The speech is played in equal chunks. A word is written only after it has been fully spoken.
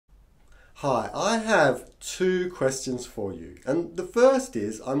Hi, I have two questions for you. And the first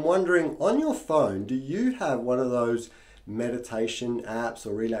is, I'm wondering, on your phone, do you have one of those meditation apps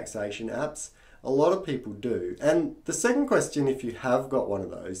or relaxation apps? A lot of people do. And the second question, if you have got one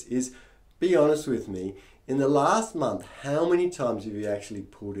of those, is be honest with me, in the last month, how many times have you actually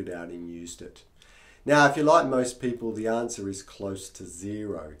pulled it out and used it? Now, if you're like most people, the answer is close to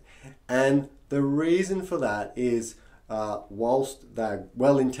zero. And the reason for that is, whilst they're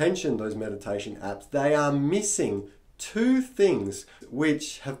well-intentioned, those meditation apps, they are missing two things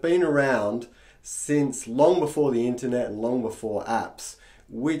which have been around since long before the internet and long before apps,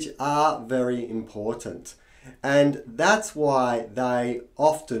 which are very important. And that's why they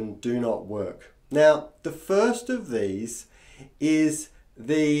often do not work. Now, the first of these is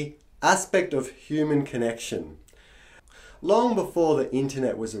the aspect of human connection. Long before the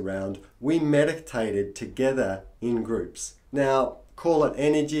internet was around, we meditated together in groups. Now, call it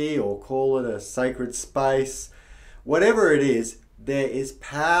energy or call it a sacred space, whatever it is, there is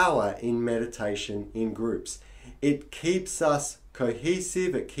power in meditation in groups. It keeps us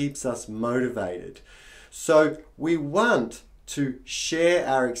cohesive, it keeps us motivated. So we want to share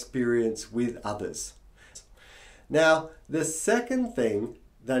our experience with others. Now, the second thing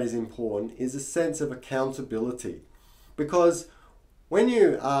that is important is a sense of accountability. Because when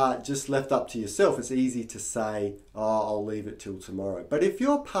you are just left up to yourself, it's easy to say, oh, I'll leave it till tomorrow. But if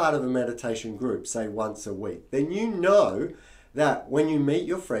you're part of a meditation group, say once a week, then you know that when you meet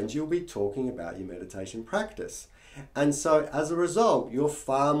your friends, you'll be talking about your meditation practice. And so as a result, you're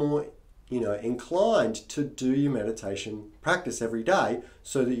far more inclined to do your meditation practice every day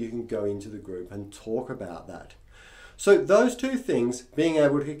so that you can go into the group and talk about that. So those two things, being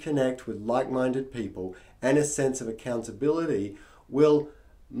able to connect with like-minded people and a sense of accountability, will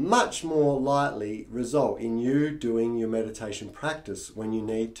much more likely result in you doing your meditation practice when you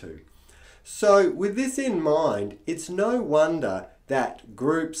need to. So with this in mind, it's no wonder that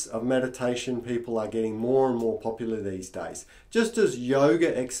groups of meditation people are getting more and more popular these days. Just as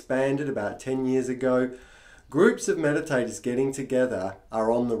yoga expanded about 10 years ago, groups of meditators getting together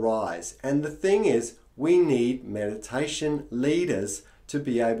are on the rise. And the thing is, we need meditation leaders to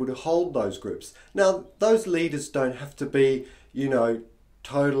be able to hold those groups. Now, those leaders don't have to be,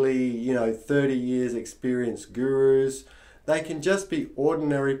 totally, 30 years experienced gurus. They can just be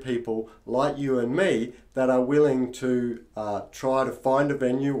ordinary people like you and me that are willing to try to find a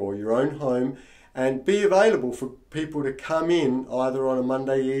venue or your own home and be available for people to come in either on a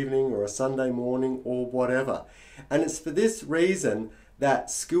Monday evening or a Sunday morning or whatever. And it's for this reason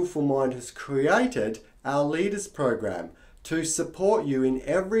that Skillful Mind has created our Leaders Program to support you in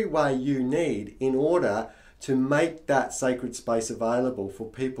every way you need in order to make that sacred space available for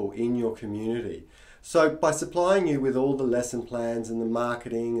people in your community. So by supplying you with all the lesson plans and the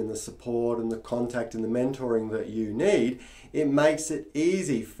marketing and the support and the contact and the mentoring that you need, it makes it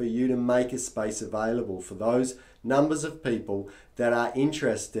easy for you to make a space available for those numbers of people that are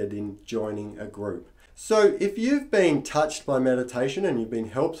interested in joining a group. So if you've been touched by meditation and you've been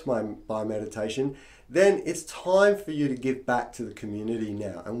helped by meditation, then it's time for you to give back to the community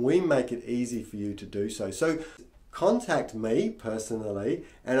now, and we make it easy for you to do so. So contact me personally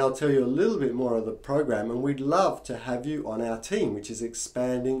and I'll tell you a little bit more of the program, and we'd love to have you on our team, which is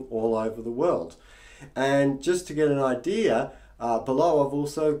expanding all over the world. And just to get an idea, below I've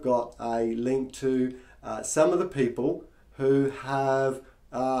also got a link to some of the people who have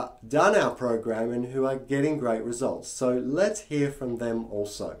done our program and who are getting great results. So let's hear from them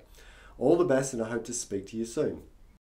also. All the best, and I hope to speak to you soon.